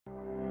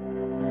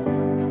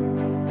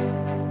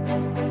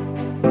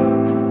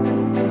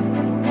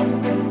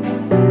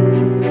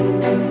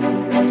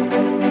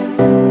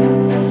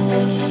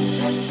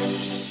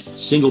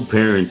Single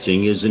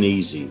parenting isn't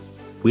easy.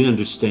 We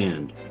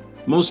understand.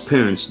 Most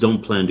parents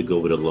don't plan to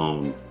go it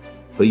alone,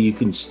 but you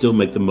can still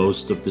make the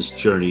most of this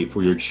journey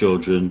for your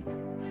children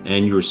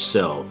and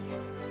yourself.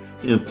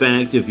 In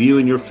fact, if you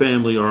and your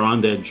family are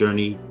on that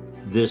journey,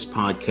 this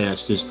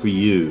podcast is for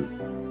you.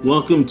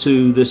 Welcome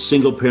to the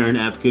Single Parent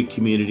Advocate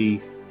community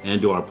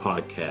and to our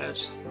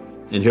podcast.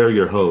 And here are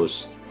your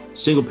hosts,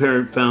 single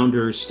parent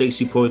founder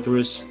Stacy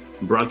Poitras,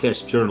 and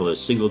broadcast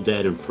journalist, single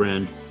dad and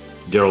friend,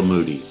 Daryl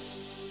Moody.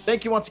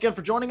 Thank you once again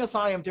for joining us.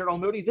 I am Daryl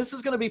Moody. This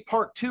is going to be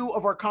part 2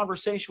 of our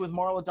conversation with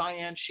Marla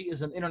Diann. She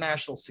is an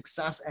international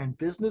success and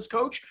business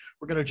coach.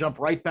 We're going to jump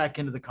right back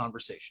into the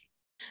conversation.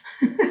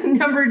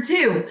 Number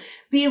 2,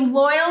 be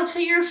loyal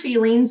to your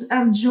feelings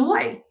of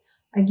joy.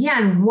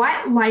 Again,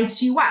 what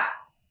lights you up?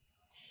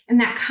 And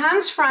that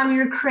comes from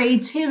your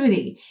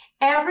creativity.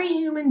 Every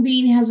human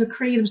being has a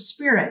creative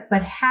spirit,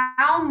 but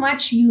how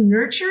much you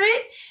nurture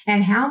it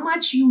and how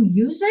much you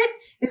use it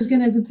is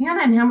going to depend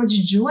on how much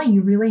joy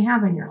you really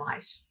have in your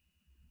life,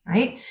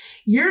 right?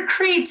 Your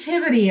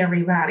creativity,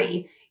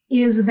 everybody,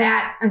 is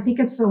that, I think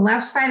it's the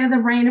left side of the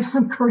brain, if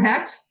I'm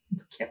correct,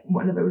 get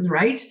one of those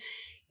right,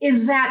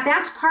 is that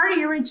that's part of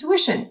your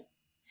intuition.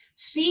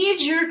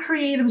 Feed your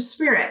creative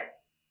spirit,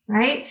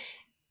 right?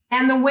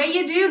 And the way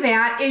you do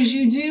that is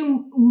you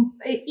do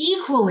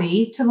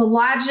equally to the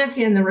logic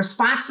and the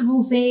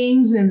responsible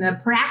things and the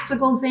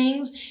practical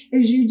things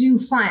is you do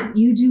fun,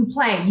 you do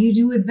play, you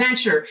do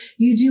adventure,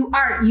 you do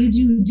art, you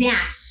do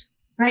dance,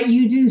 right?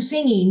 You do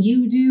singing,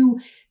 you do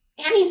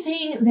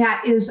anything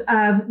that is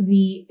of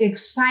the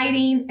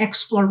exciting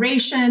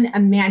exploration,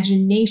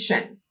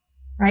 imagination,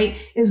 right?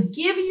 Is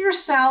give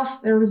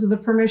yourself, there was the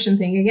permission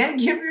thing again,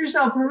 give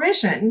yourself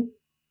permission,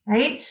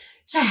 right?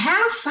 To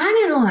have fun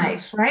in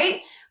life,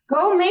 right?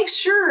 Go make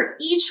sure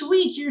each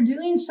week you're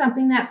doing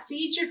something that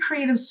feeds your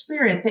creative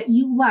spirit that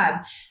you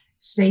love.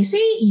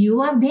 Stacy, you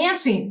love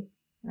dancing,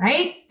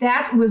 right?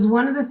 That was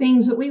one of the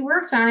things that we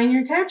worked on in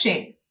your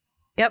coaching.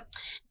 Yep.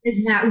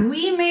 Is that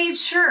we made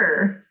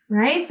sure,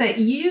 right, that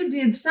you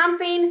did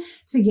something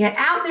to get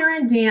out there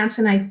and dance.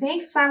 And I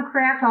think, if I'm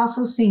correct,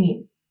 also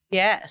singing.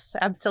 Yes,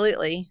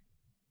 absolutely.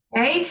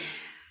 Okay.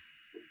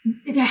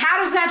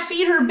 How does that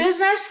feed her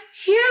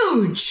business?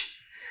 Huge.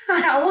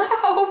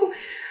 Hello.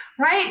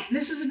 Right?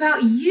 This is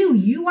about you.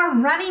 You are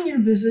running your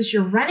business.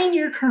 You're running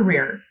your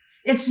career.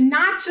 It's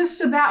not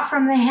just about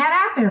from the head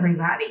up,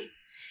 everybody.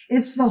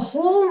 It's the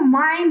whole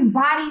mind,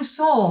 body,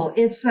 soul.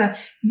 It's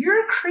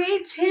your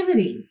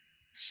creativity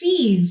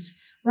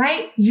feeds,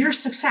 right, your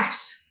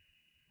success,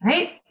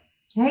 right?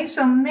 Okay.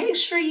 So make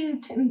sure you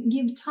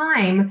give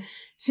time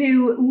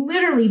to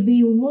literally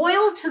be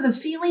loyal to the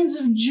feelings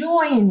of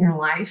joy in your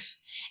life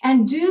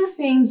and do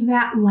things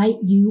that light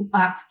you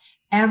up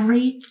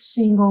every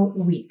single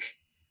week.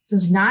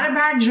 This is not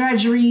about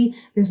drudgery.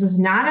 This is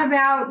not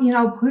about,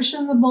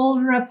 pushing the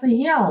boulder up the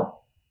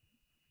hill,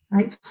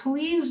 right?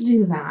 Please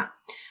do that.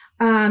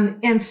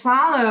 And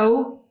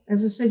follow,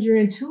 as I said, your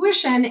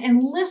intuition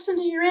and listen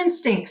to your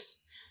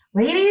instincts.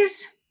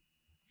 Ladies,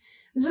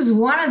 this is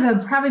one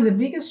of probably the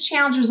biggest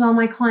challenges all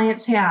my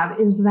clients have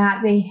is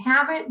that they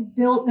haven't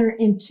built their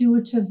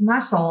intuitive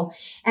muscle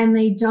and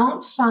they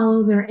don't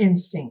follow their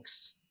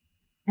instincts.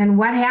 And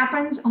what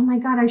happens? Oh my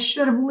God, I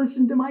should have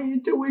listened to my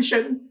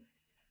intuition.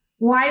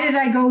 Why did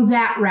I go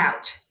that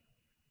route?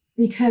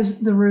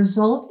 Because the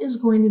result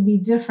is going to be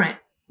different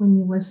when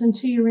you listen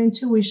to your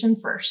intuition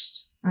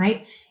first,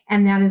 right?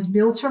 And that is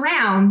built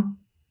around,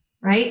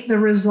 right, the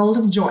result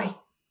of joy.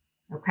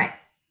 Okay.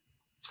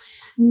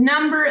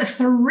 Number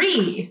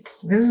 3,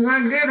 this is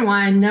a good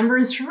one.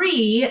 Number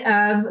 3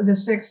 of the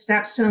 6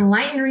 steps to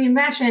enlightened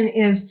reinvention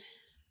is,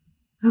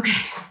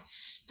 okay,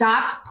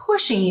 stop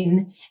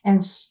pushing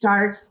and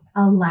start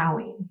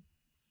allowing.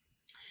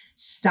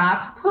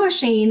 Stop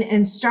pushing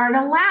and start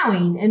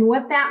allowing. And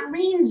what that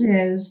means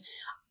is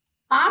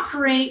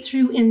operate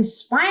through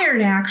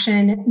inspired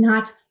action,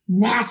 not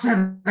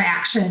massive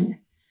action.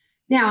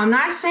 Now, I'm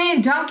not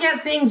saying don't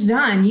get things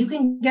done. You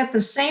can get the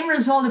same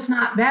result, if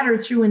not better,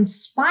 through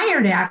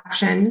inspired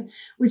action,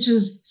 which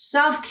is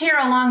self-care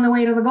along the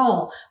way to the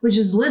goal, which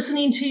is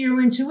listening to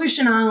your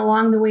intuition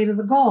along the way to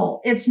the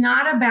goal. It's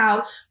not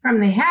about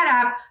from the head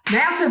up,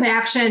 massive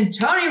action,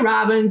 Tony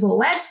Robbins,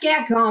 let's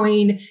get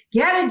going,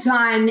 get it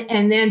done,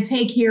 and then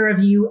take care of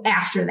you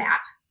after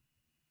that.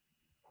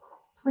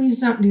 Please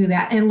don't do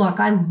that. And look,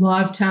 I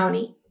love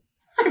Tony.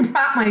 I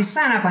brought my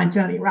son up on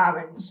Tony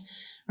Robbins.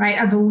 Right?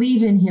 I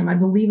believe in him. I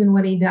believe in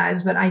what he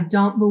does, but I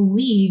don't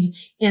believe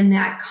in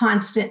that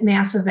constant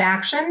massive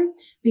action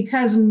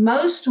because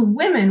most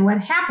women, what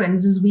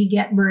happens is we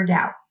get burned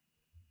out.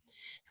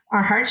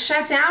 Our hearts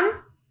shut down.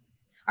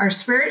 Our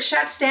spirit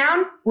shuts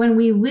down when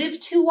we live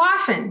too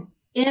often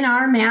in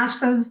our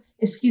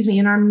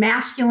in our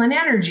masculine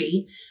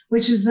energy,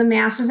 which is the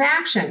massive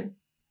action,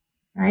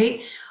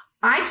 right?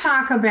 I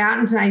talk about,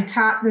 and I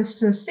taught this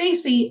to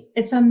Stacy,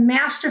 it's a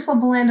masterful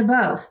blend of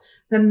both.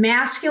 The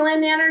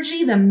masculine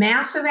energy, the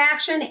massive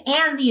action,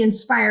 and the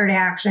inspired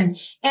action,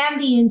 and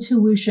the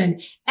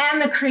intuition,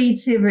 and the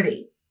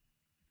creativity.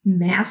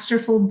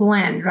 masterful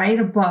blend, right,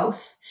 of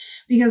both.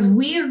 Because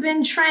we have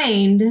been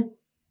trained,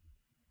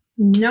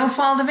 no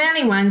fault of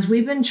anyone's,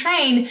 we've been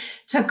trained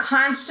to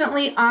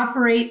constantly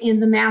operate in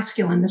the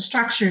masculine, the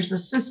structures, the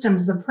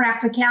systems, the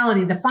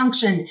practicality, the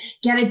function,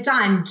 get it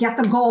done, get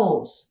the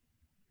goals.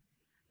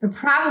 The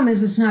problem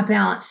is it's not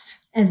balanced.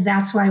 And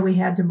that's why we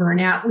had to burn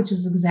out, which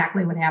is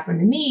exactly what happened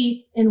to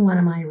me in one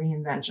of my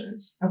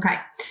reinventions. Okay.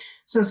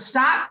 So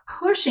stop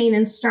pushing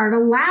and start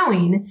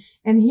allowing.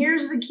 And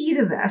here's the key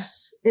to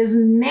this is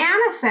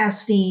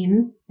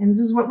manifesting. And this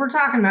is what we're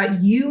talking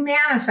about. You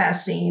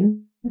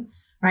manifesting,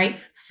 right?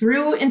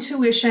 Through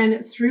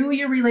intuition, through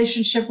your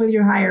relationship with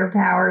your higher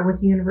power,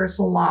 with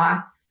universal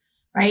law,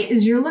 right?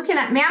 Is you're looking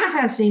at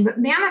manifesting, but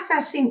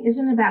manifesting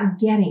isn't about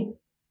getting.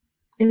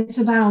 It's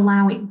about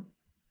allowing.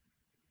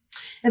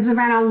 It's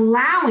about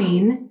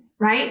allowing,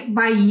 right?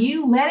 By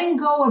you letting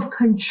go of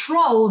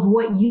control of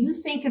what you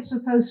think it's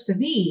supposed to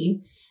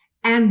be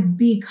and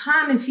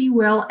become, if you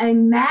will, a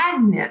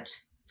magnet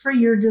for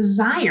your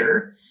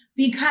desire.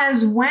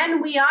 Because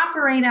when we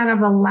operate out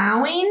of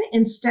allowing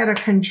instead of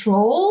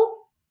control,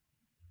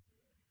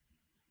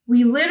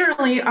 we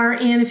literally are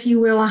in, if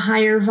you will, a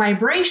higher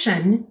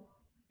vibration.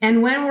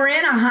 And when we're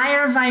in a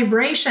higher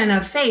vibration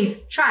of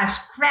faith,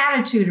 trust,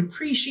 gratitude,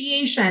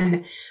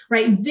 appreciation,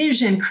 right,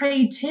 vision,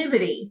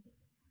 creativity,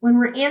 when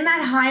we're in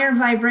that higher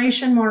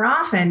vibration more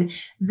often,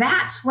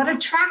 that's what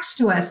attracts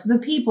to us the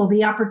people,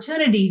 the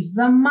opportunities,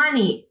 the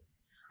money.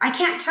 I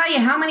can't tell you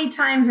how many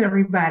times,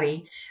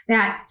 everybody,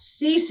 that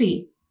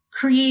Stacy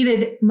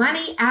created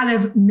money out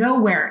of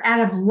nowhere,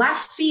 out of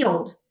left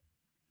field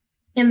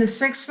in the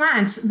 6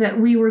 months that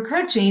we were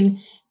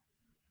coaching.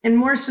 And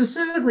more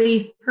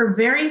specifically, her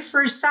very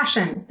first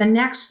session, the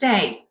next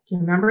day. Do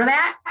you remember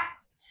that?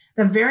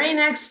 The very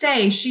next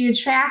day, she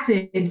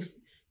attracted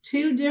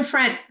 2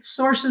 different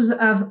sources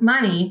of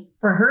money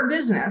for her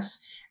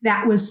business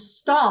that was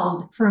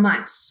stalled for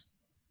months.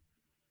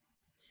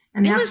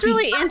 And it was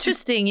really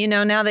interesting,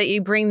 now that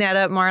you bring that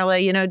up,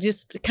 Marla,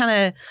 just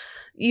kind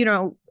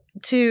of,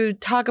 to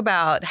talk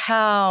about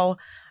how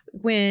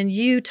when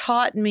you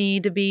taught me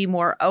to be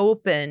more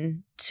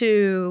open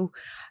to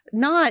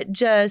not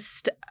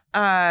just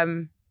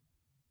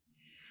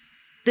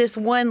this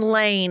one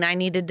lane I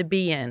needed to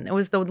be in. It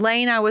was the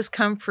lane I was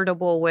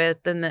comfortable with,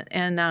 and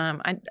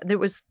there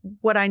was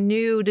what I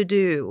knew to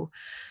do.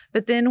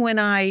 But then when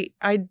I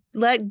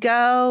let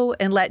go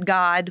and let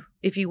God,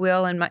 if you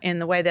will, in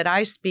the way that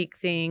I speak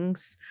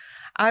things,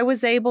 I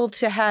was able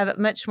to have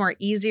much more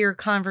easier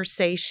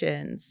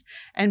conversations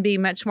and be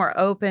much more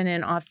open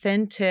and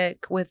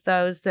authentic with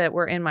those that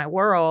were in my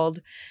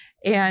world.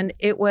 And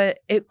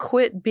it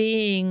quit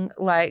being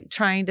like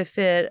trying to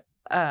fit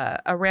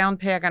a round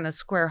peg on a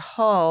square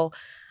hole.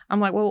 I'm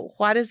like, well,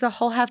 why does the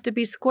hole have to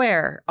be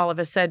square? All of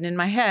a sudden in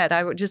my head,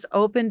 I just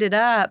opened it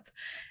up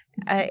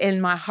in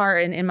my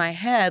heart and in my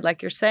head,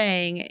 like you're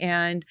saying.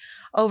 And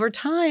over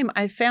time,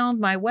 I found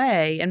my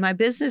way, and my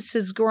business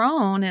has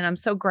grown, and I'm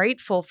so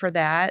grateful for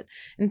that.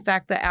 In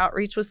fact, the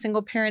outreach with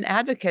Single Parent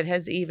Advocate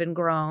has even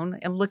grown.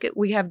 And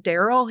we have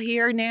Daryl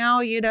here now,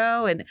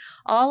 and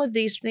all of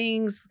these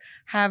things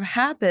have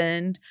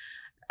happened.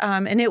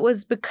 And it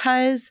was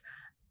because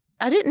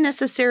I didn't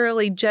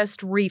necessarily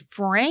just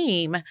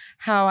reframe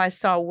how I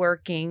saw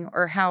working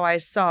or how I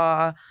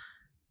saw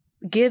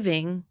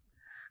giving,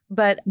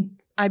 but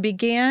I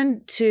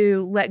began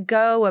to let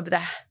go of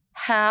the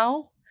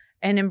how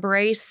and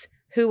embrace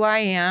who I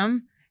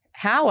am,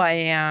 how I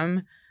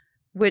am,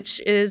 which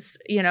is,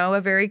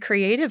 a very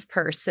creative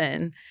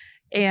person.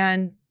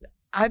 And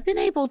I've been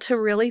able to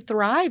really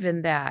thrive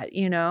in that,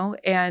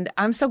 and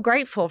I'm so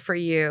grateful for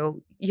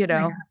you,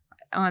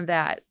 on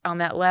that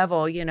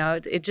level,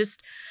 it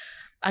just,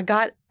 I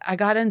got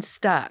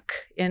unstuck,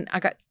 and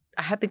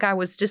I think I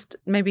was just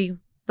maybe,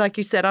 like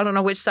you said, I don't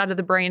know which side of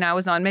the brain I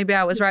was on. Maybe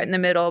I was right in the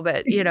middle,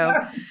 but it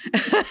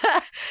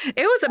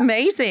was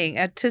amazing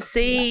to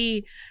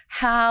see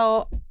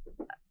how,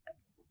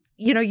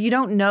 you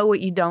don't know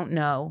what you don't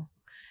know,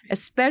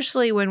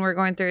 especially when we're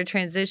going through a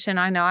transition.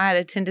 I know I had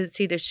a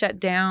tendency to shut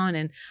down,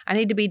 and I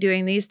need to be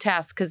doing these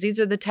tasks because these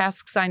are the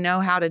tasks I know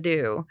how to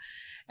do.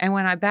 And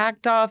when I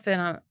backed off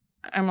and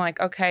I'm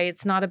like, okay,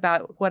 it's not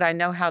about what I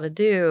know how to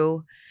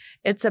do.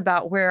 It's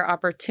about where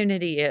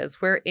opportunity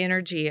is, where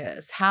energy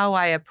is, how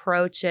I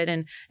approach it.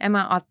 And am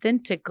I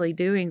authentically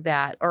doing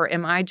that? Or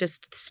am I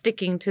just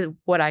sticking to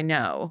what I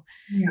know?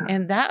 Yeah.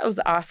 And that was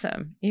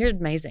awesome. You're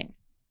amazing.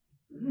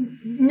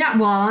 No,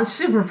 well, I'm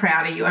super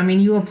proud of you. I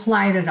mean, you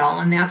applied it all,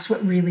 and that's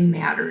what really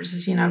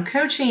matters.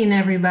 Coaching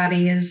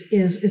everybody is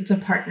it's a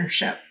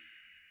partnership,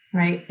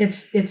 right?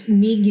 It's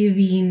me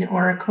giving,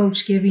 or a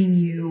coach giving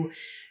you,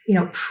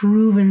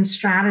 proven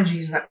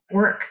strategies that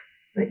work.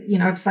 But,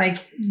 it's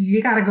like,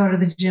 you got to go to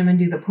the gym and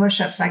do the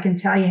push-ups. I can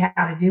tell you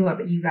how to do it,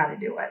 but you got to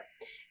do it.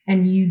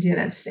 And you did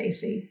it,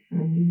 Stacy. I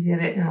mean, you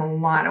did it in a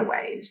lot of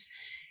ways.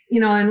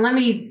 And let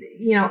me,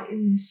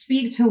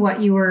 speak to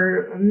what you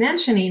were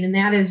mentioning. And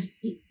that is,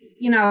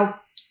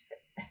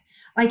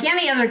 like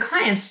any other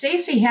client,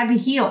 Stacy had to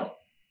heal.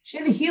 She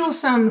had to heal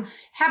some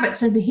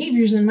habits and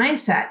behaviors and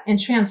mindset and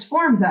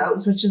transform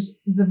those, which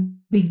is the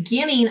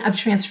beginning of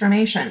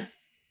transformation,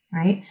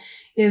 right?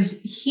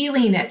 Is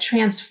healing it,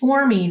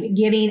 transforming,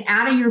 getting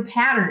out of your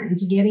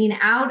patterns, getting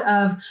out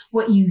of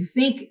what you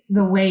think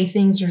the way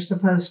things are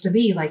supposed to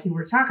be, like you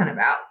were talking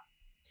about,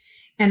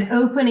 and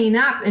opening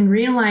up and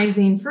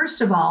realizing,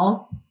 first of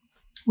all,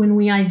 when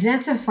we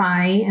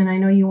identify, and I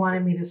know you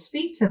wanted me to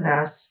speak to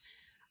this,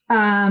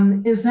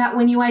 is that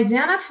when you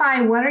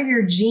identify what are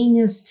your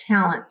genius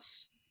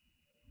talents,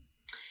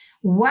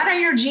 what are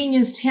your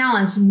genius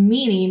talents,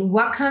 meaning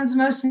what comes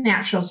most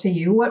natural to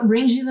you, what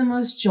brings you the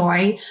most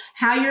joy,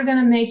 how you're going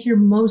to make your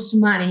most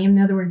money. In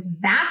other words,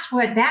 that's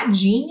what that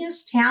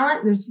genius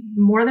talent, there's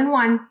more than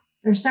one,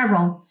 there's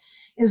several,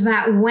 is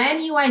that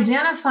when you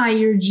identify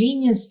your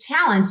genius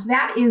talents,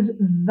 that is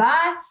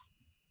the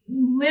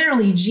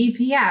literally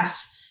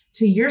GPS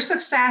to your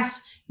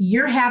success,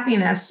 your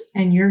happiness,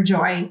 and your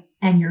joy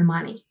and your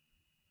money.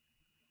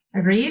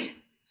 Agreed,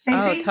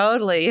 Stacey? Oh,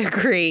 totally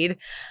agreed.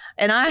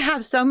 And I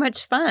have so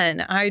much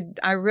fun.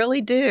 I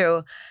really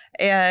do.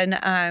 And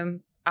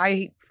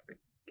I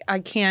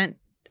can't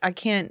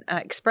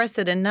express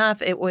it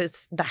enough. It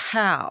was the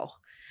how.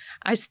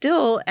 I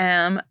still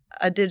am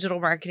a digital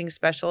marketing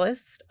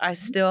specialist. I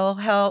still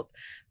help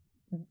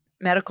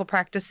medical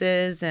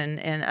practices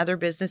and other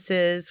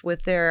businesses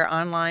with their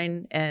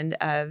online and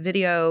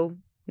video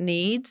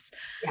needs.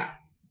 Yeah.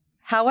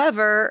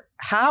 However,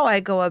 how I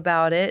go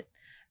about it,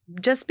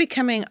 just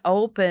becoming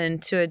open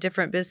to a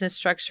different business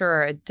structure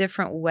or a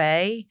different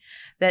way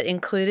that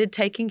included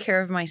taking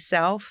care of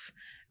myself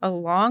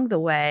along the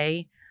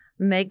way,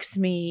 makes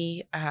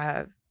me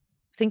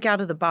think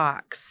out of the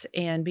box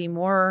and be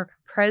more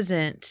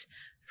present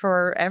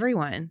for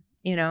everyone,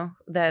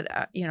 that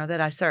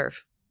I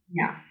serve.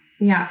 Yeah.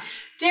 Yeah.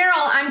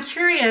 Daryl, I'm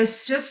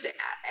curious, just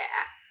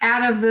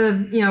out of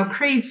the,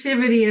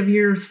 creativity of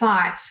your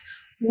thoughts,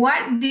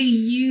 what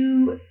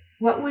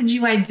would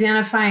you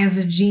identify as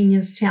a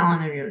genius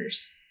talent of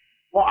yours?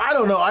 Well, I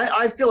don't know.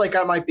 I feel like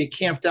I might be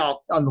camped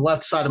out on the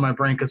left side of my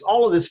brain because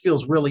all of this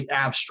feels really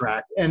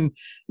abstract. And,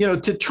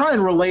 to try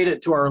and relate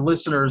it to our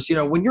listeners,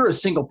 when you're a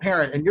single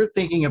parent and you're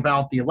thinking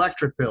about the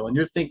electric bill and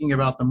you're thinking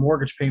about the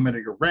mortgage payment or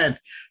your rent,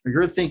 or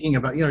you're thinking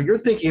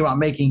about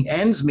making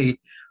ends meet,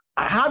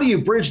 how do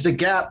you bridge the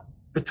gap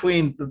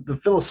between the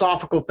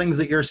philosophical things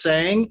that you're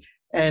saying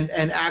and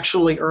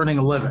actually earning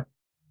a living?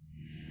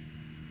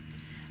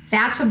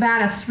 That's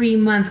about a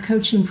 3-month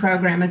coaching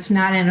program. It's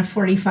not in a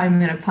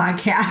 45-minute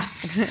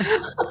podcast.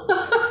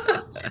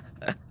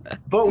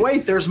 But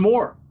wait, there's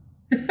more.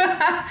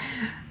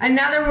 In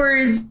other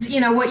words,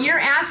 what you're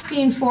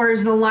asking for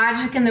is the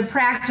logic and the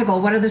practical.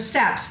 What are the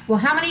steps? Well,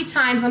 how many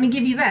times, let me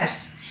give you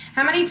this.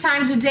 How many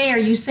times a day are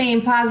you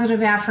saying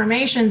positive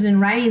affirmations and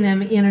writing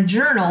them in a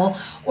journal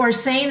or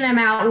saying them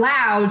out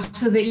loud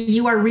so that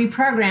you are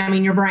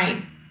reprogramming your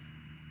brain?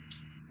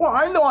 Well,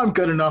 I know I'm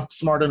good enough,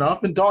 smart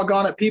enough, and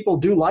doggone it, people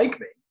do like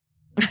me.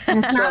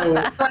 That's not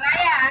what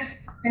I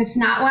asked. It's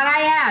not what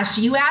I asked.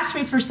 You asked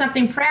me for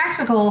something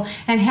practical,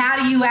 and how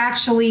do you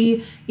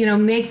actually,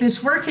 make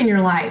this work in your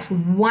life?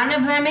 One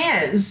of them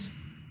is,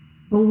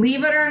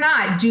 believe it or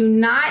not, do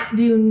not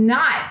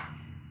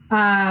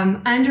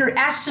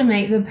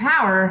underestimate the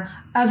power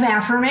of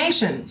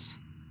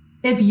affirmations.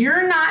 If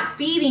you're not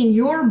feeding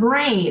your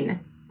brain,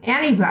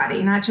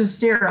 anybody, not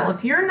just Daryl,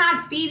 if you're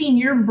not feeding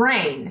your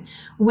brain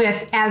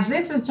with as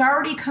if it's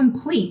already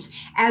complete,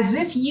 as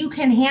if you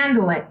can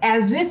handle it,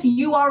 as if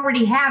you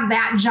already have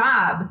that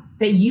job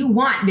that you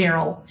want,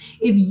 Daryl,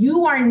 if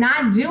you are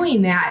not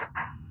doing that,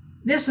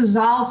 this is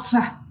all,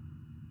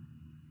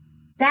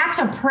 that's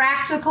a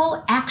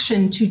practical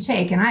action to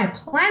take. And I have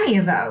plenty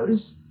of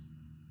those.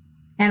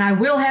 And I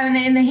will have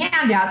it in the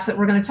handouts that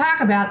we're going to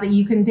talk about that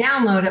you can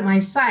download at my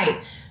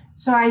site.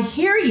 So I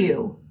hear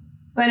you.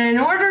 But in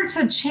order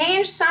to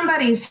change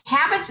somebody's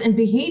habits and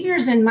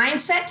behaviors and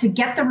mindset to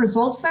get the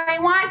results that they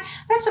want,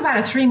 that's about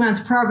a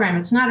 3-month program.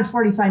 It's not a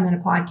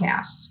 45-minute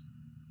podcast.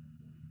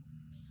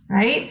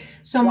 Right?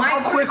 So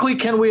how quickly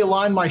can we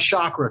align my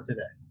chakra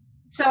today?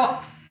 So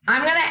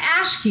I'm going to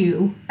ask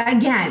you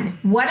again,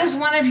 what is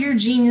one of your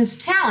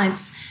genius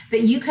talents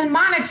that you can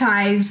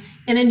monetize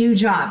in a new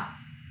job?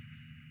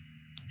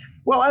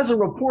 Well, as a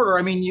reporter,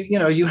 I mean,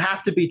 you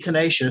have to be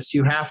tenacious.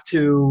 You have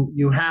to,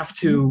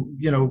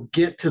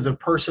 get to the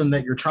person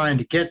that you're trying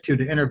to get to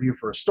interview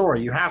for a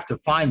story. You have to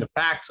find the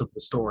facts of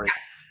the story.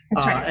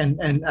 That's right.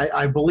 And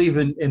I believe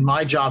in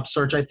my job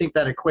search, I think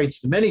that equates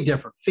to many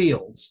different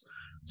fields.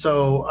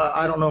 So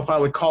I don't know if I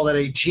would call that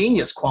a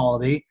genius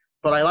quality,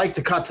 but I like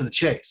to cut to the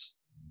chase.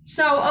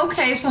 So,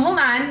 okay. So hold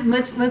on.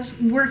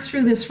 Let's work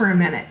through this for a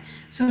minute.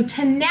 So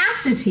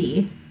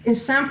tenacity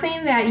is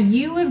something that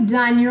you have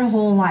done your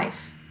whole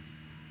life.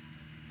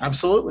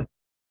 Absolutely.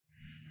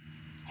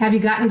 Have you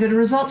gotten good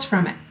results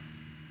from it?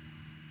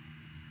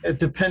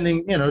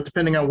 Depending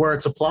on where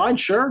it's applied,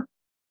 sure.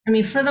 I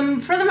mean, for the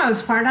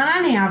most part,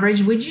 on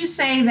average, would you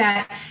say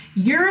that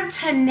your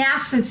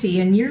tenacity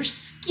and your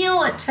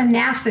skill at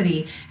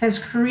tenacity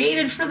has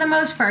created, for the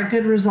most part,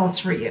 good results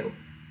for you?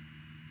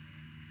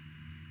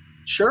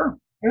 Sure.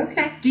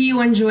 Okay. Do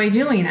you enjoy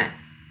doing it?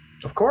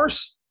 Of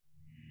course.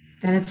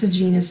 Then it's a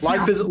genius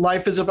talent.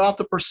 Life is about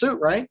the pursuit,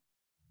 right?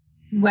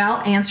 Well,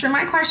 answer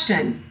my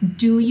question.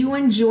 Do you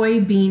enjoy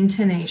being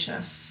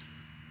tenacious?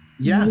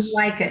 Yes. Do you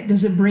like it?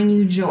 Does it bring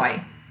you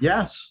joy?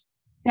 Yes.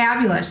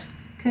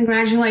 Fabulous.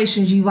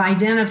 Congratulations. You've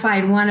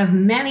identified one of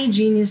many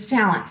genius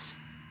talents.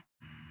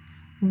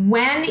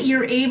 When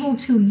you're able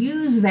to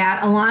use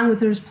that, along with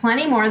there's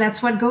plenty more,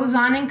 that's what goes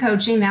on in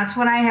coaching. That's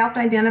what I helped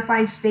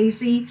identify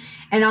Stacy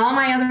and all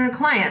my other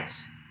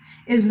clients,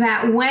 is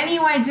that when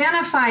you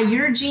identify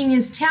your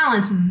genius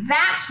talents,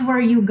 that's where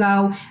you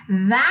go.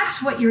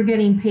 That's what you're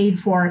getting paid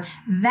for.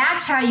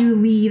 That's how you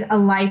lead a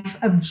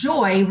life of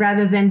joy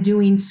rather than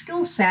doing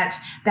skill sets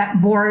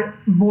that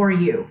bore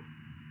you.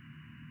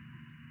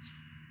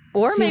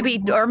 Or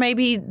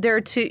maybe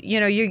they're too,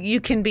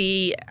 you can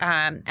be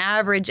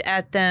average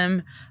at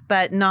them,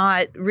 but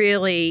not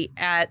really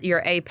at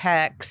your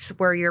apex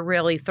where you're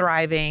really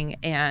thriving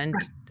and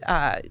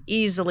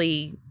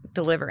easily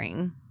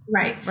delivering.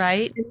 Right.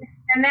 Right.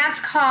 And that's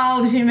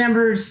called, if you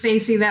remember,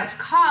 Stacy, that's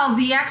called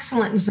the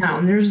excellent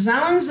zone. There's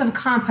zones of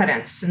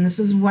competence, and this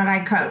is what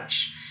I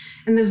coach.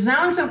 And the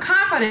zones of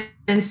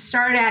competence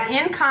start at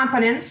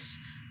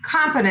incompetence,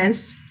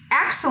 competence,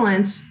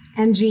 excellence,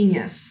 and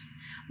genius.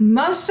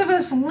 Most of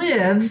us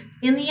live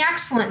in the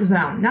excellent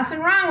zone. Nothing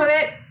wrong with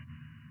it.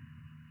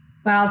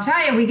 But I'll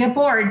tell you, we get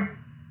bored.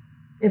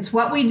 It's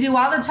what we do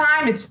all the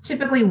time. It's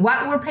typically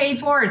what we're paid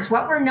for. It's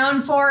what we're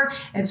known for.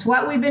 It's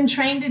what we've been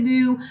trained to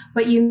do.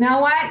 But you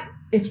know what?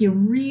 If you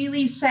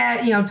really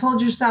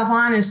told yourself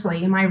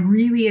honestly, am I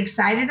really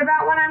excited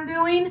about what I'm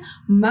doing?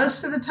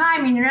 Most of the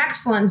time in your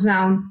excellent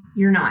zone,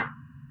 you're not.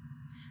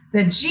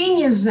 The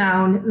genius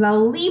zone, the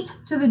leap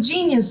to the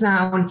genius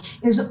zone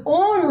is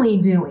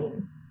only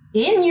doing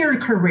in your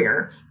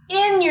career,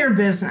 in your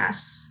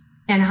business,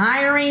 and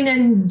hiring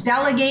and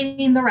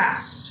delegating the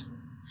rest,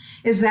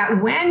 is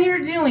that when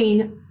you're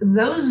doing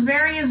those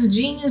various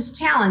genius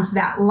talents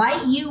that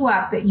light you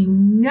up, that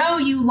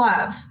you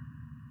love,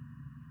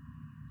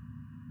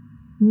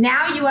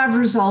 now you have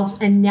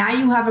results, and now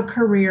you have a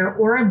career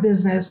or a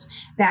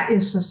business that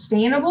is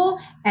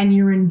sustainable and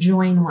you're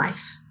enjoying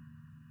life.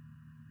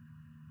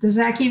 Does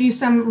that give you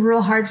some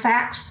real hard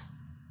facts?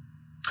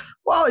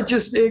 Well, it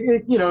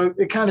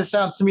kind of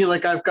sounds to me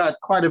like I've got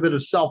quite a bit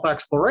of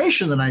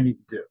self-exploration that I need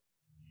to do.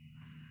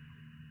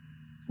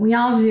 We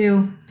all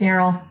do,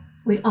 Daryl.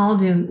 We all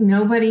do.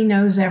 Nobody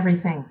knows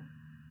everything.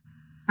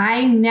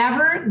 I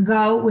never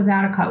go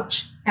without a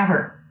coach,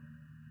 ever.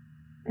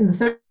 In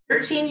the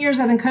 13 years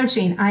I've been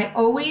coaching, I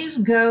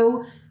always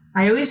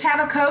have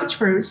a coach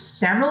for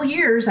several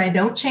years. I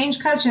don't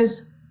change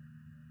coaches.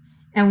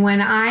 And when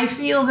I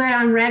feel that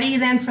I'm ready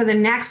then for the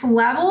next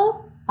level,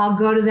 I'll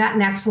go to that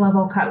next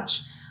level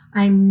coach.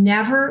 I'm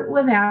never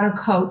without a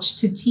coach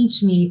to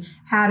teach me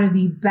how to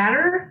be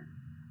better,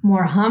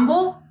 more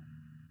humble,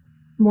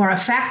 more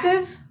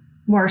effective,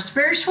 more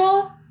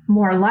spiritual,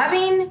 more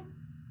loving,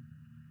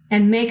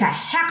 and make a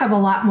heck of a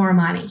lot more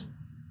money.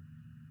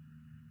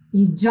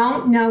 You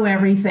don't know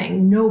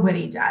everything.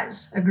 Nobody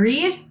does.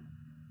 Agreed?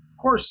 Of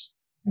course.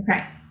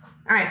 Okay.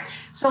 All right.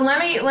 So let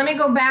me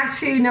go back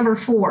to number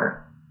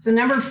 4. So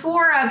number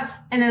 4 of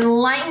an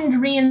enlightened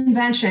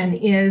reinvention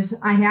is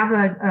I have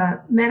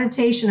a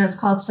meditation that's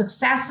called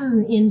Success is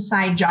an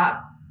Inside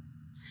Job.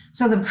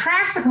 So the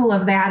practical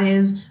of that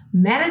is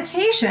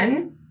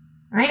meditation,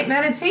 right?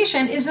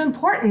 Meditation is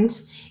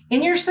important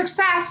in your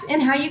success in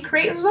how you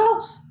create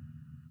results,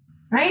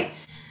 right?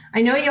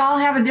 I know you all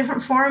have a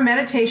different form of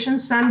meditation.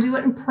 Some do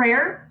it in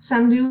prayer.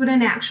 Some do it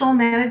in actual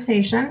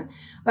meditation.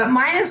 But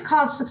mine is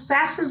called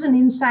Success is an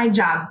Inside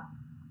Job.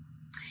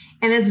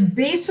 And it's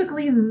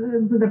basically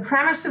the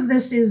premise of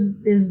this is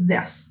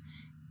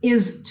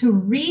to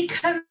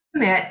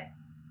recommit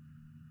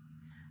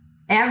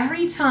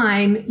every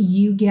time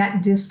you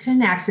get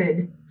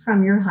disconnected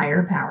from your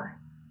higher power.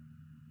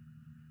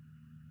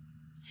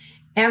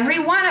 Every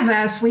one of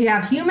us, we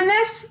have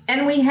humanness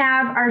and we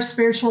have our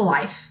spiritual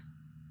life.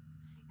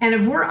 And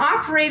if we're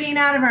operating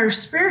out of our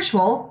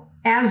spiritual,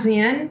 as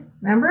in,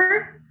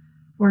 remember,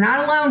 we're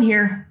not alone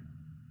here.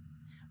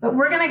 But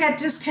we're going to get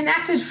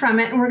disconnected from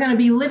it, and we're going to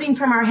be living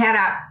from our head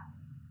up.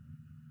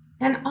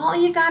 And all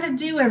you got to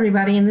do,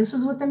 everybody, and this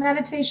is what the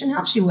meditation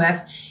helps you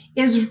with,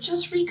 is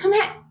just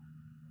recommit.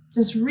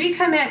 Just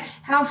recommit.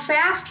 How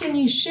fast can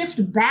you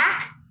shift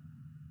back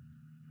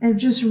and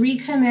just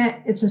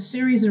recommit? It's a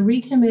series of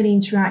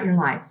recommitting throughout your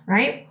life,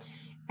 right?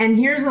 And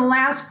here's the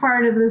last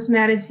part of this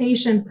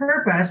meditation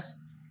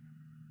purpose.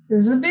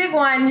 This is a big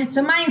one. It's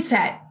a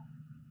mindset.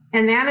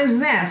 And that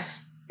is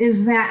this.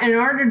 Is that in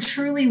order to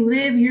truly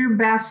live your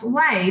best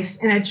life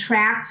and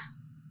attract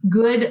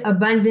good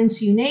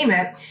abundance, you name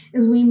it,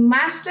 is we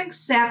must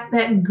accept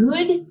that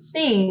good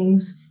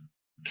things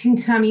can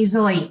come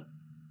easily.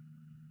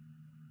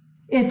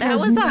 That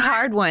was a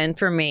hard one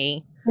for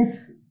me.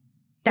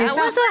 That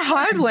was a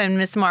hard one,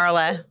 Miss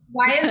Marla.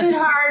 Why is it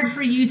hard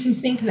for you to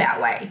think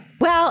that way?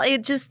 Well,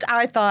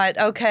 I thought,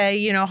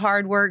 okay,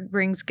 hard work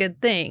brings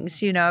good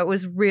things. It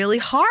was really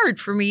hard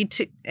for me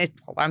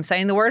I'm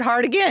saying the word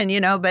hard again,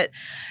 but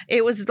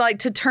it was like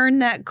to turn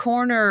that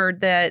corner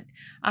that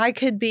I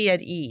could be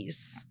at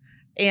ease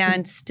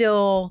and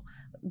still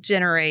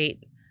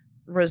generate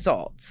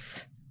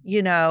results,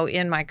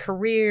 in my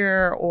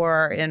career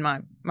or in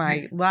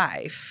my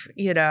life,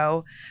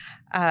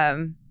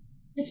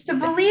 It's a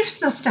belief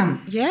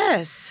system.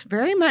 Yes,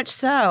 very much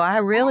so. I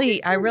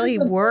really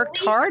worked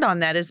hard on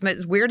that. As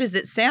weird as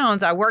it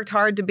sounds, I worked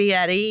hard to be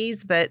at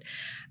ease, but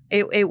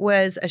it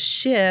was a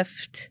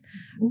shift.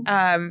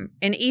 And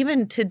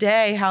even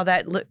today, how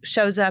that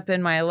shows up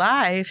in my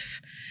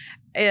life,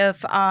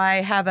 if I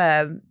have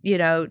a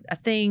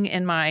thing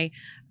in my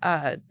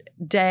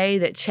day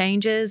that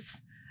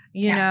changes,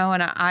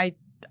 and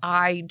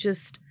I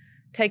just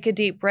take a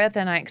deep breath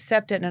and I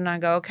accept it and I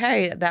go,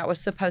 okay, that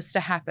was supposed to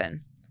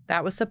happen.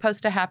 That was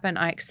supposed to happen.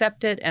 I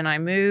accept it and I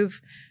move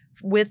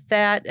with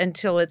that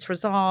until it's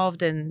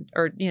resolved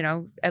or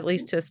at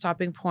least to a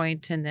stopping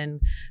point and then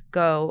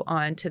go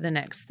on to the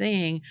next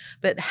thing.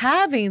 But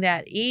having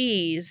that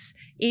ease,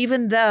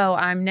 even though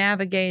I'm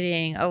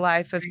navigating a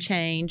life of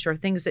change or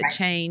things that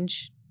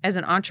change as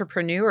an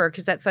entrepreneur,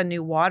 because that's a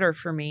new water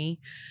for me,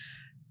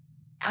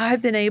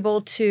 I've been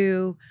able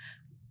to,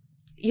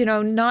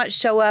 not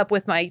show up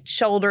with my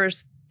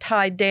shoulders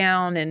tied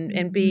down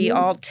and be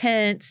all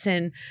tense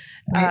and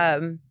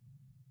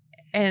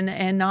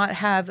not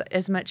have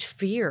as much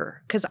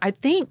fear. Because I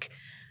think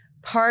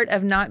part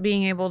of not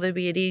being able to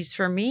be at ease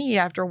for me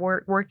after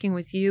working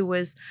with you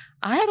was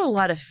I had a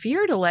lot of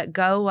fear to let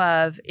go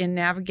of in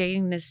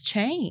navigating this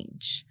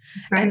change.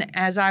 Right. And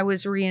as I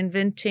was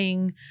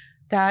reinventing,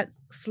 that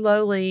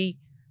slowly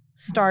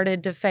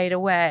started to fade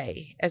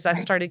away as I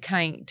started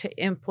to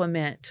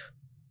implement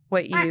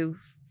what you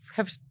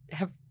have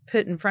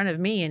put in front of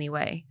me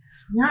anyway.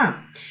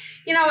 Yeah.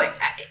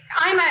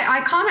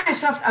 I call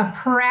myself a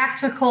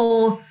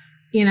practical,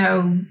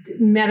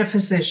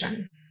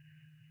 metaphysician.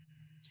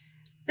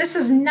 This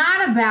is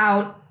not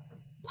about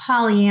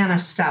Pollyanna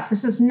stuff.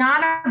 This is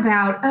not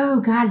about, oh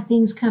God,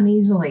 things come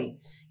easily.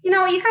 You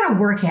got to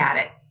work at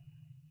it.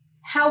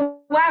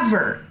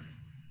 However,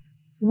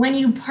 when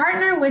you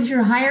partner with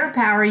your higher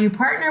power, you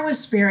partner with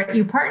spirit,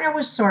 you partner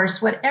with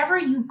source, whatever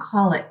you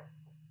call it,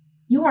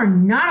 you are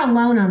not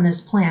alone on this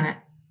planet.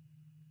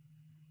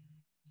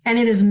 And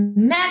it is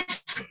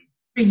meant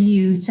for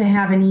you to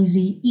have an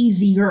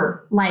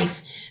easier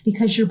life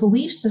because your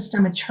belief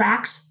system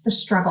attracts the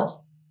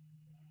struggle.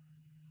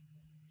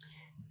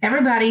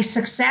 Everybody's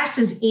success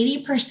is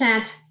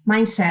 80%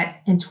 mindset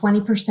and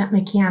 20%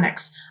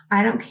 mechanics.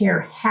 I don't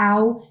care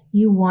how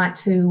you want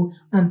to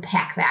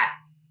unpack that.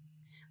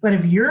 But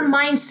if your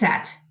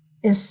mindset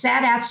is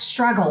set at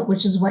struggle,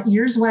 which is what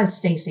yours was,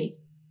 Stacy,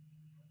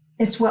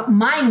 it's what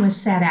mine was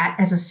set at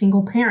as a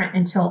single parent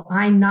until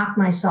I knocked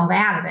myself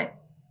out of it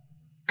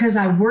because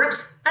I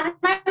worked on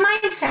my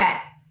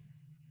mindset.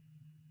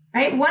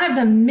 Right? One of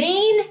the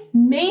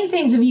main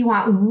things, if you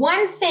want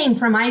one thing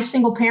from my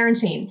single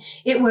parenting,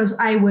 it was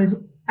I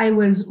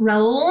was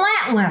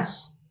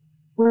relentless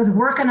with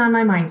working on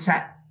my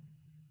mindset.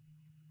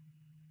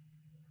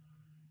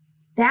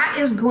 That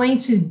is going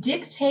to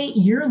dictate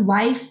your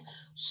life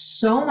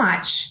so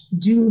much.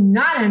 Do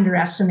not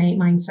underestimate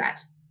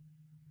mindset.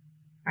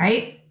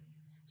 Right?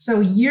 So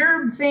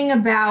your thing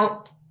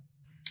about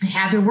I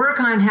had to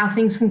work on how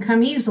things can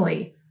come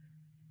easily.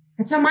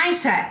 That's a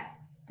mindset.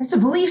 That's a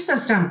belief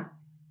system.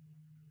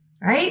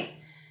 Right?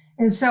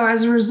 And so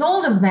as a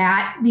result of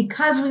that,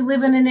 because we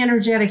live in an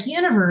energetic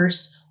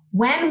universe,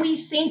 when we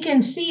think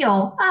and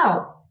feel,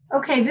 oh,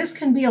 okay, this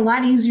can be a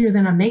lot easier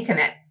than I'm making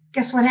it.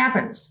 Guess what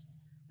happens?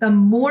 The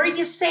more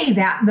you say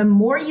that, the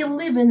more you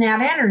live in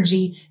that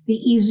energy, the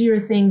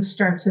easier things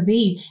start to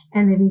be,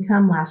 and they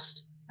become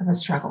less of a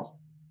struggle.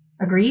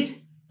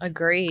 Agreed?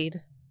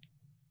 Agreed.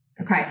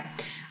 Okay.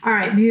 All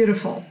right.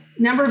 Beautiful.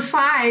 Number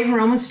 5,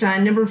 we're almost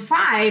done. Number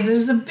 5,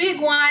 there's a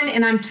big one,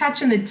 and I'm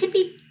touching the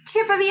tippy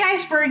tip of the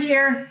iceberg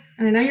here.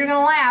 And I know you're going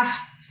to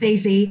laugh,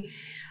 Stacy.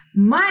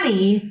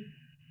 Money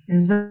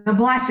is a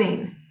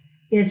blessing.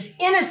 It's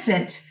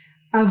innocent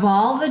of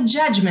all the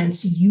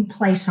judgments you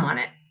place on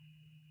it.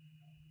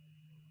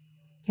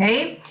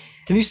 Okay?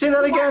 Can you say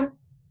that again?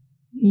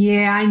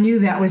 Yeah, I knew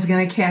that was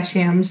going to catch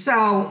him.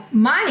 So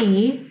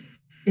money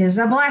is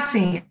a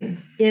blessing.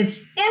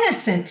 It's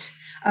innocent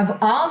of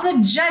all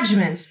the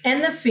judgments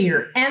and the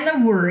fear and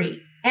the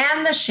worry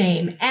and the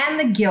shame and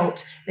the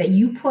guilt that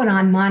you put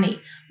on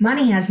money.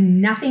 Money has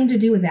nothing to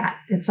do with that.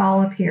 It's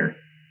all up here.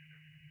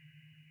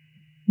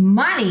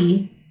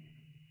 Money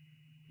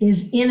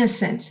is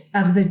innocent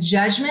of the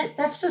judgment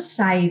that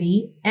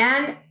society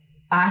and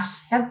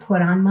us have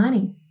put on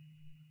money.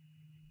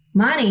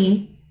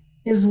 Money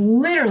is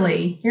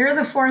literally, here are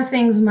the 4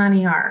 things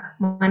money are.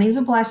 Money is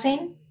a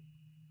blessing.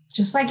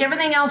 Just like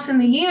everything else in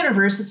the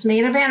universe, it's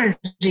made of energy.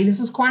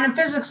 This is quantum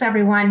physics,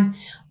 everyone.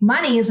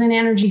 Money is an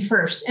energy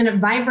first, and it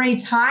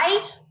vibrates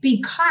high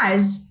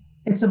because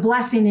it's a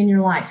blessing in your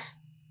life.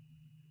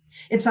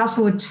 It's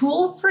also a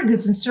tool for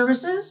goods and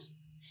services,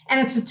 And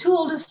it's a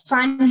tool to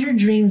fund your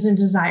dreams and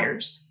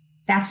desires.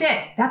 That's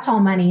it. That's all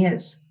money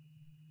is.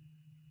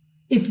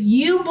 If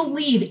you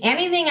believe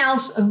anything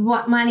else of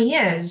what money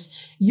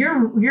is,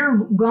 you're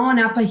going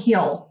up a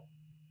hill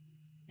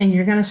and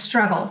you're going to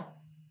struggle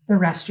the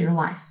rest of your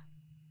life.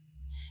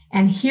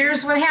 And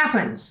here's what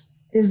happens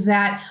is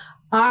that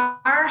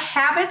our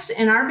habits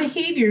and our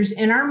behaviors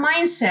and our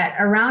mindset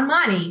around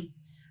money,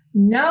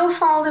 no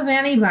fault of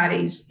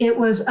anybody's, it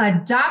was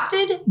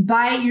adopted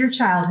by your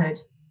childhood.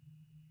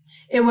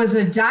 It was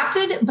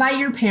adopted by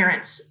your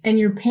parents, and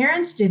your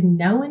parents didn't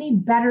know any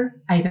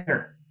better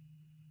either.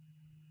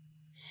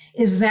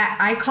 Is that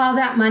I call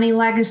that money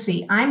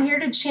legacy. I'm here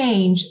to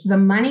change the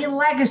money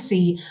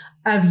legacy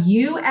of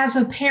you as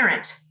a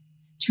parent,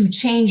 to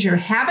change your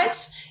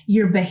habits,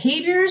 your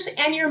behaviors,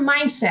 and your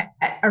mindset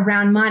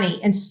around money.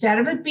 Instead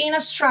of it being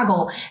a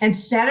struggle,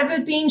 instead of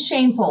it being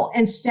shameful,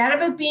 instead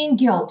of it being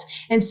guilt,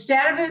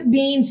 instead of it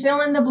being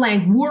fill in the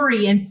blank,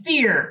 worry and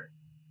fear,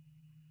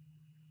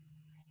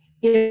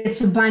 it's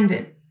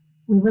abundant.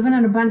 We live in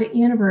an abundant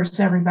universe,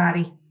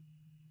 everybody.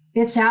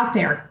 It's out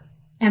there,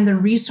 and the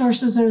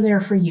resources are there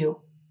for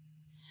you,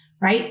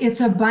 right? It's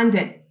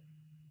abundant.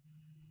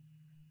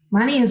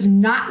 Money is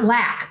not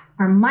lack.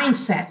 Our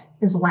mindset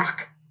is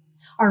lack.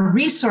 Our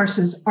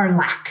resources are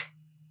lack.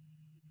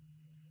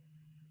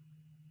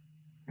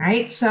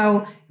 Right?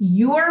 So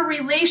your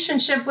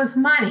relationship with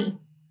money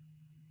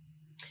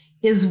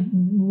is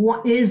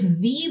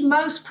the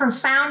most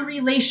profound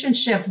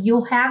relationship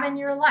you'll have in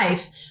your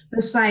life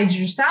besides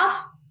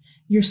yourself,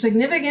 your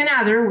significant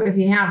other, if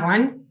you have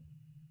one,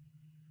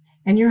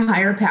 and your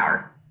higher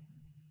power.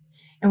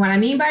 And what I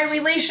mean by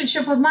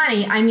relationship with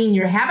money, I mean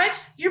your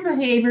habits, your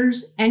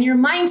behaviors, and your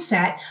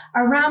mindset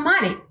around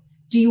money.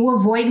 Do you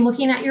avoid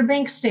looking at your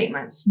bank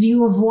statements? Do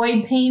you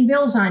avoid paying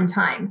bills on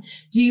time?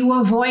 Do you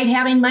avoid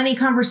having money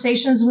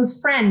conversations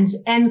with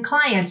friends and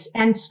clients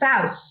and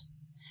spouse?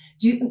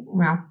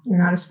 Well, you're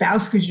not a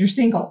spouse because you're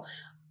single.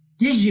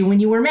 Did you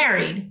when you were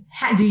married?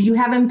 Do you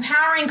have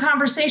empowering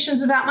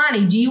conversations about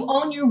money? Do you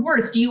own your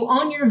worth? Do you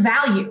own your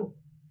value?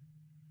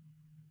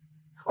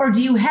 Or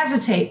do you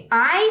hesitate?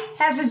 I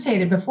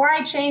hesitated before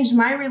I changed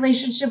my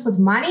relationship with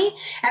money.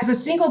 As a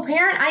single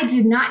parent, I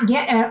did not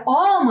get at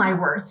all my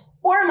worth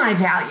or my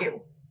value.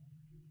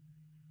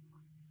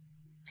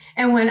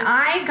 And when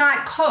I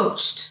got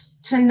coached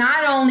to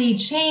not only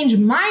change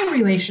my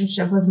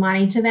relationship with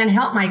money, to then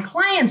help my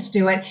clients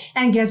do it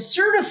and get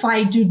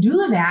certified to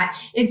do that,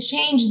 it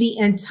changed the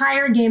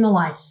entire game of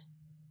life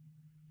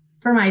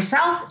for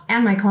myself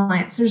and my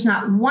clients. There's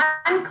not one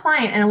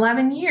client in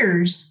 11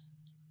 years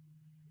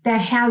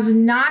that has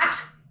not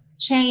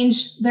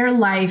changed their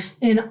life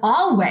in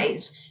all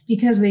ways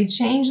because they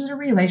changed their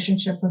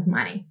relationship with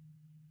money.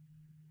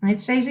 Right,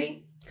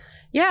 Stacey?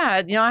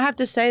 Yeah, I have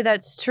to say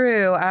that's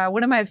true.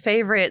 One of my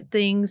favorite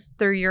things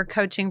through your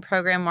coaching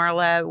program,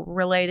 Marla,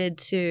 related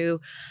to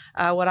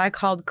what I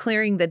called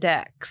clearing the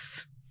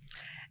decks.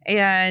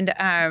 And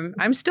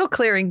I'm still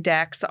clearing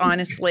decks,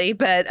 honestly,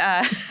 but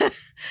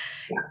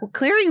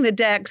clearing the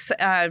decks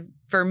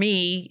for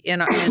me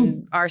in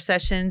our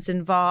sessions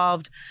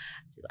involved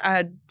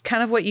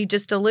kind of what you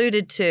just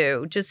alluded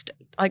to, just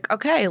like,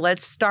 okay,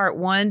 let's start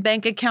one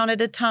bank account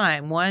at a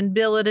time, one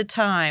bill at a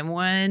time,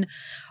 one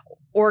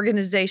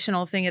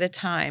organizational thing at a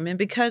time. And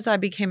because I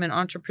became an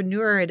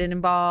entrepreneur, it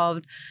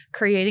involved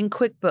creating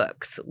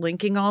QuickBooks,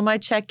 linking all my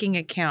checking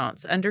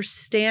accounts,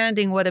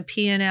 understanding what a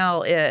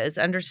P&L is,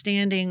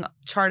 understanding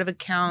chart of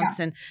accounts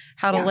and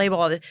how to label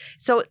all this.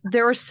 So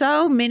there were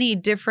so many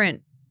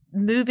different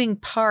moving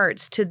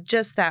parts to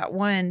just that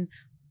one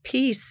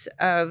piece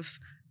of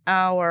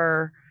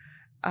our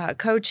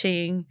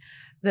coaching,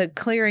 the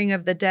clearing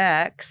of the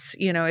decks,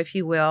 if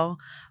you will.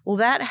 Well,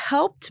 that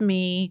helped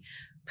me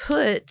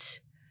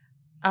put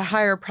a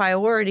higher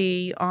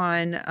priority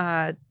on,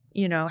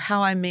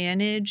 how I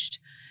managed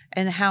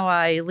and how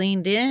I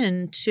leaned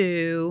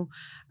into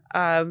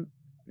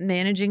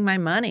managing my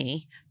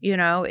money.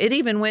 It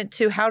even went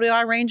to, how do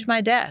I arrange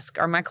my desk?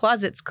 Are my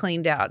closets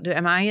cleaned out?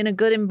 Am I in a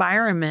good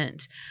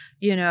environment?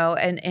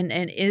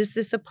 And is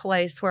this a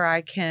place where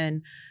I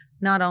can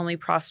not only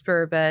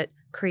prosper, but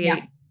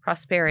create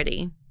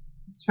prosperity?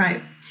 That's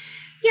right.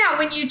 Yeah,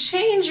 when you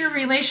change your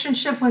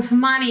relationship with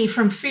money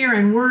from fear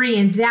and worry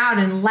and doubt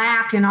and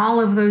lack and all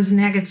of those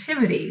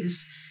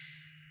negativities,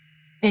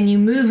 and you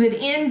move it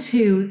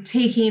into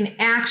taking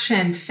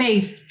action,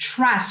 faith,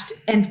 trust,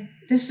 and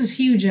this is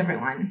huge,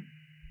 everyone.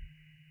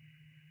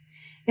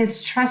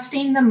 It's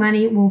trusting the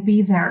money will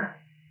be there,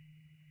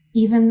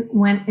 even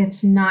when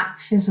it's not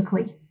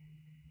physically.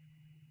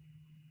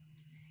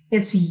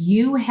 It's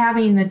you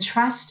having the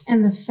trust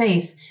and the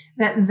faith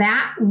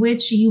that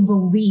which you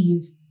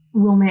believe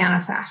will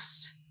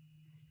manifest.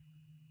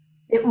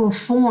 It will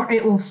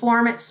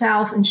form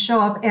itself and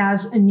show up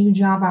as a new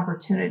job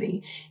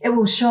opportunity. It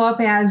will show up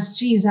as,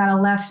 geez, out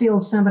of left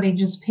field, somebody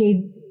just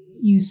paid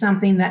you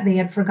something that they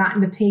had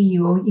forgotten to pay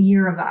you a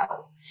year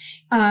ago.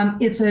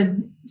 It's a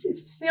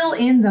fill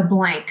in the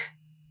blank,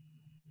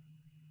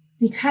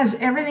 because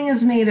everything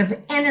is made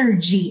of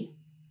energy.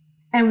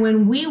 And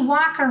when we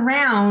walk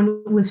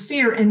around with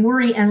fear and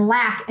worry and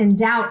lack and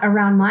doubt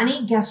around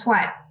money, guess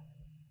what?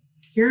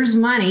 Here's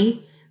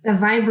money that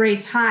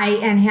vibrates high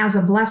and has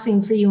a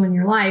blessing for you in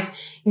your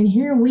life. And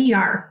here we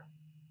are.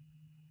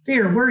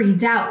 Fear, worry,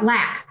 doubt,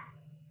 lack.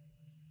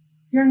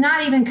 You're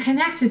not even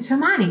connected to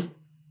money.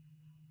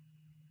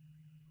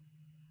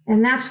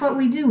 And that's what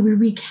we do.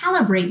 We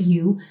recalibrate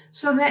you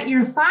so that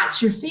your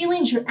thoughts, your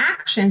feelings, your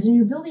actions, and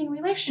you're building a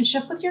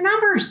relationship with your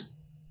numbers.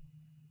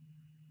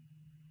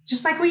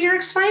 Just like what you're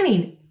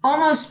explaining.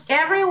 Almost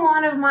every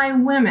one of my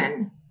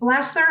women,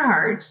 bless their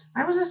hearts,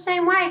 I was the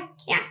same way.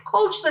 Can't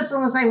coach this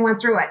unless I went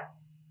through it.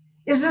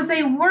 Is that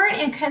they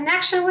weren't in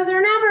connection with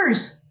their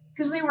numbers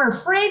because they were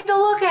afraid to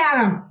look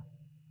at them.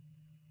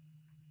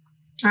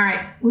 All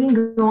right, we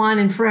can go on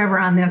and forever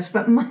on this,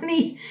 but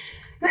money,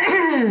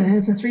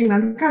 it's a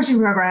 3-month coaching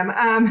program.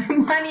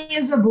 Money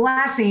is a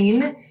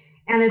blessing,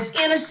 and it's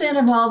innocent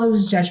of all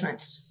those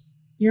judgments.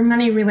 Your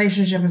money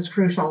relationship is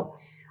crucial.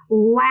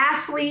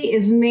 Lastly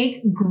is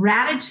make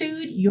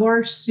gratitude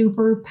your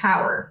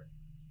superpower.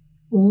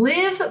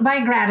 Live by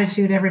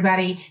gratitude,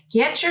 everybody.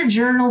 Get your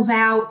journals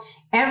out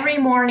every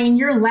morning,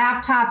 your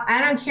laptop.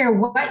 I don't care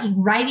what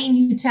writing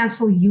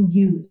utensil you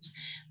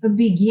use, but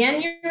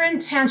begin your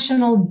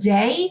intentional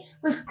day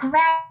with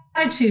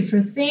gratitude for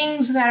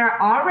things that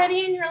are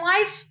already in your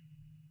life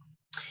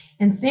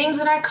and things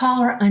that I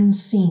call are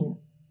unseen.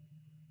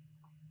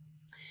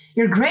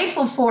 You're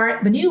grateful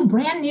for the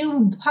brand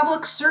new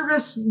public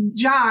service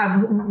job. I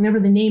don't remember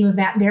the name of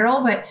that,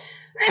 Daryl, but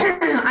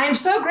I am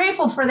so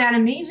grateful for that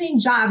amazing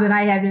job that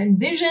I had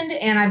envisioned,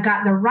 and I've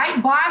got the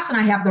right boss and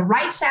I have the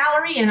right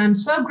salary, and I'm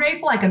so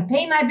grateful I can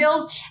pay my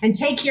bills and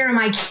take care of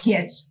my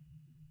kids.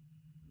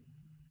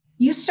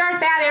 You start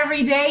that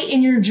every day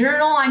in your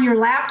journal, on your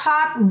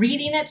laptop,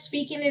 reading it,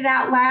 speaking it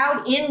out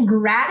loud in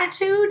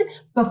gratitude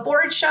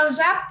before it shows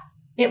up,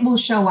 it will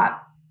show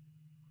up.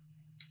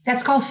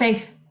 That's called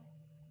faith.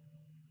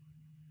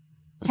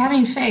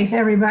 Having faith,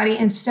 everybody,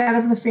 instead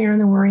of the fear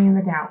and the worry and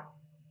the doubt.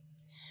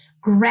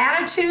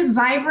 Gratitude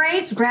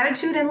vibrates.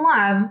 Gratitude and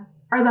love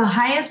are the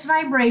highest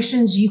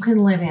vibrations you can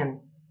live in.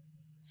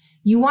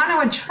 You want to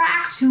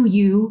attract to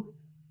you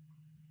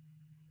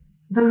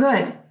the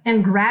good.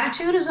 And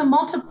gratitude is a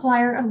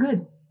multiplier of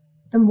good.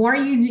 The more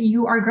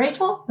you are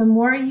grateful, the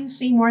more you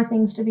see more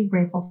things to be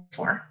grateful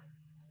for.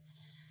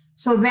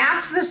 So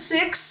that's the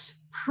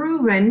 6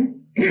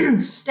 proven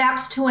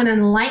steps to an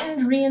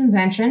enlightened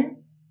reinvention.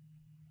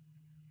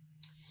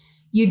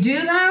 You do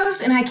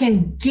those, and I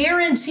can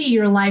guarantee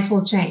your life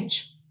will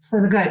change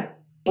for the good.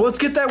 Well, let's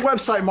get that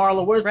website,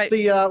 Marla. Where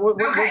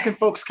can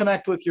folks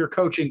connect with your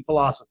coaching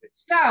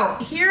philosophies? So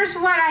here's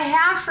what I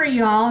have for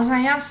y'all. Is I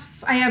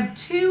have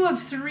 2 of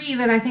 3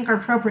 that I think are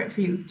appropriate for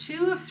you.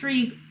 2 of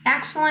 3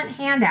 excellent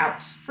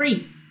handouts,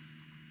 free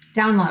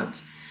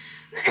downloads.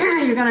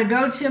 You're going to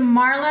go to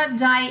Marla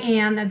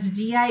Diann, that's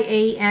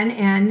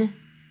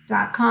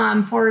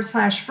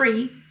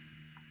DIANN.com/free.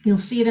 You'll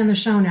see it in the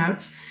show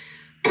notes.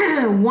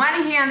 One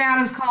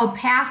handout is called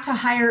Path to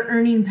Higher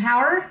Earning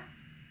Power.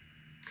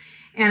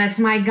 And it's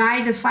my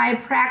guide to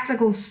 5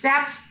 practical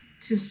steps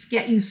to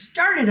get you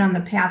started on the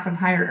path of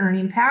higher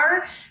earning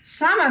power.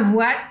 Some of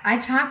what I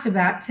talked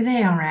about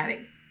today already.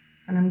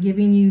 And I'm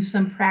giving you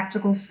some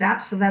practical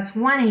steps. So that's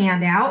one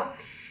handout.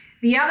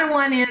 The other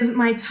one is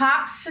my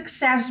top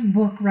success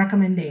book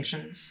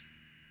recommendations.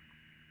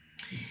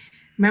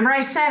 Remember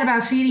I said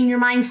about feeding your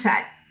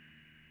mindset,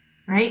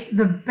 right?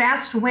 The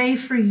best way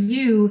for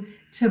you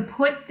to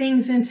put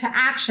things into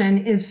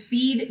action is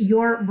feed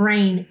your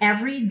brain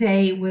every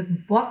day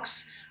with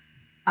books,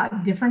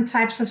 different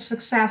types of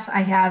success.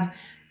 I have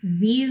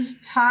these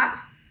top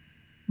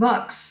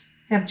books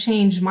have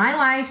changed my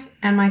life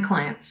and my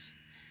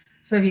clients.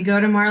 So if you go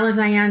to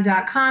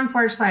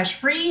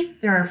marladiann.com/free,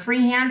 there are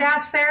free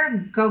handouts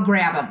there. Go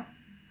grab them.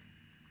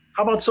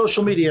 How about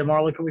social media,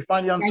 Marla? Can we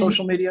find you on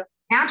social media?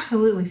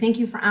 Absolutely. Thank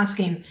you for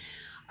asking.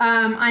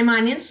 I'm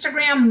on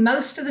Instagram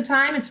most of the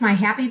time. It's my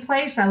happy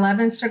place. I love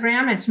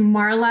Instagram. It's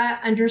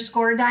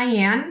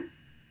Marla_Diann.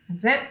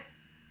 That's it.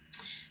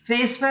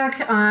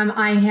 Facebook,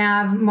 I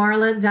have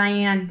Marla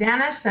Diann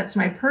Dennis. That's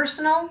my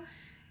personal.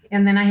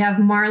 And then I have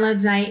Marla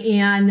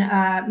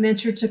Diann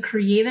Mentor to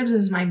Creatives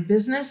as my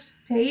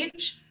business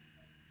page.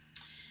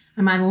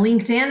 I'm on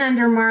LinkedIn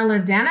under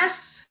Marla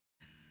Dennis.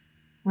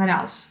 What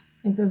else?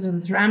 I think those are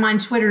the 3. I'm on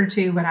Twitter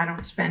too, but I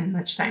don't spend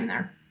much time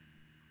there.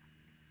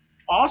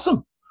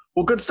 Awesome.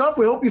 Well, good stuff.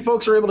 We hope you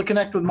folks are able to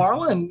connect with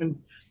Marla and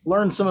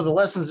learn some of the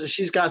lessons that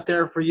she's got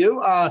there for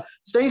you.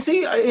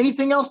 Stacy,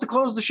 anything else to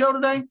close the show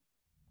today?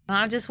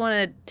 I just want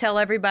to tell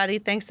everybody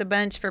thanks a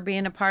bunch for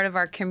being a part of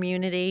our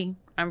community.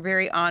 I'm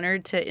very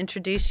honored to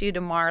introduce you to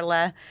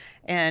Marla.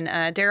 And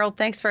Daryl,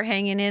 thanks for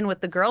hanging in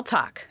with the girl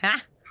talk. Huh?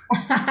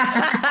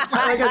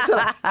 Like I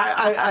said,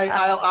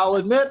 I'll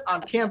admit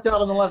I'm camped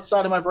out on the left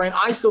side of my brain.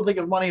 I still think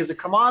of money as a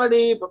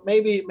commodity, but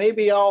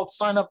maybe I'll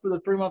sign up for the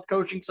 3-month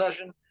coaching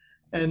session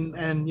and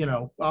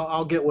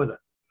I'll get with it.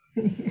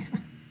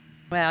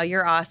 Well,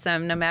 you're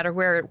awesome, no matter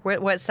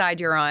what side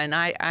you're on.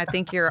 I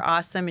think you're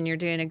awesome and you're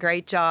doing a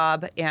great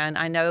job. And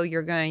I know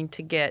you're going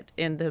to get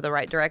into the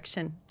right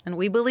direction. And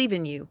we believe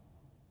in you.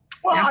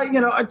 Well,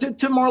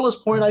 to Marla's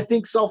point, I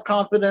think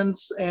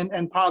self-confidence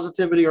and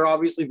positivity are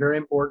obviously very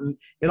important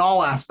in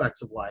all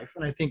aspects of life.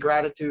 And I think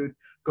gratitude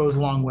goes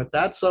along with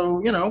that.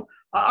 So,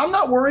 I'm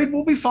not worried.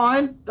 We'll be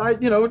fine. I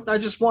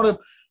just want to,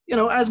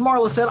 as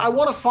Marla said, I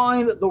want to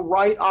find the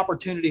right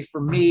opportunity for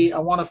me. I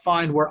want to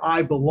find where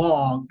I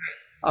belong.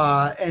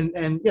 I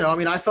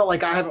felt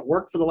like I haven't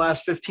worked for the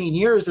last 15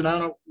 years and I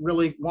don't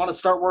really want to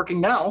start working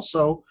now.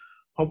 So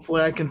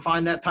hopefully I can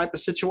find that type of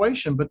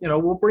situation. But,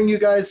 we'll bring you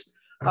guys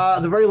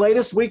the very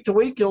latest week to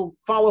week. You'll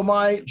follow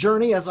my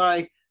journey as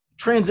I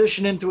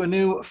transition into a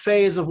new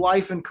phase of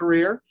life and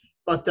career.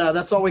 But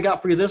that's all we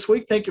got for you this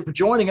week. Thank you for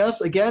joining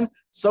us. Again,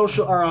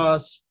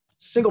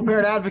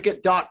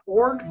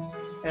 singleparentadvocate.org,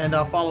 and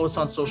follow us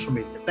on social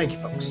media. Thank you,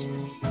 folks.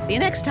 See you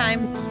next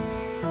time.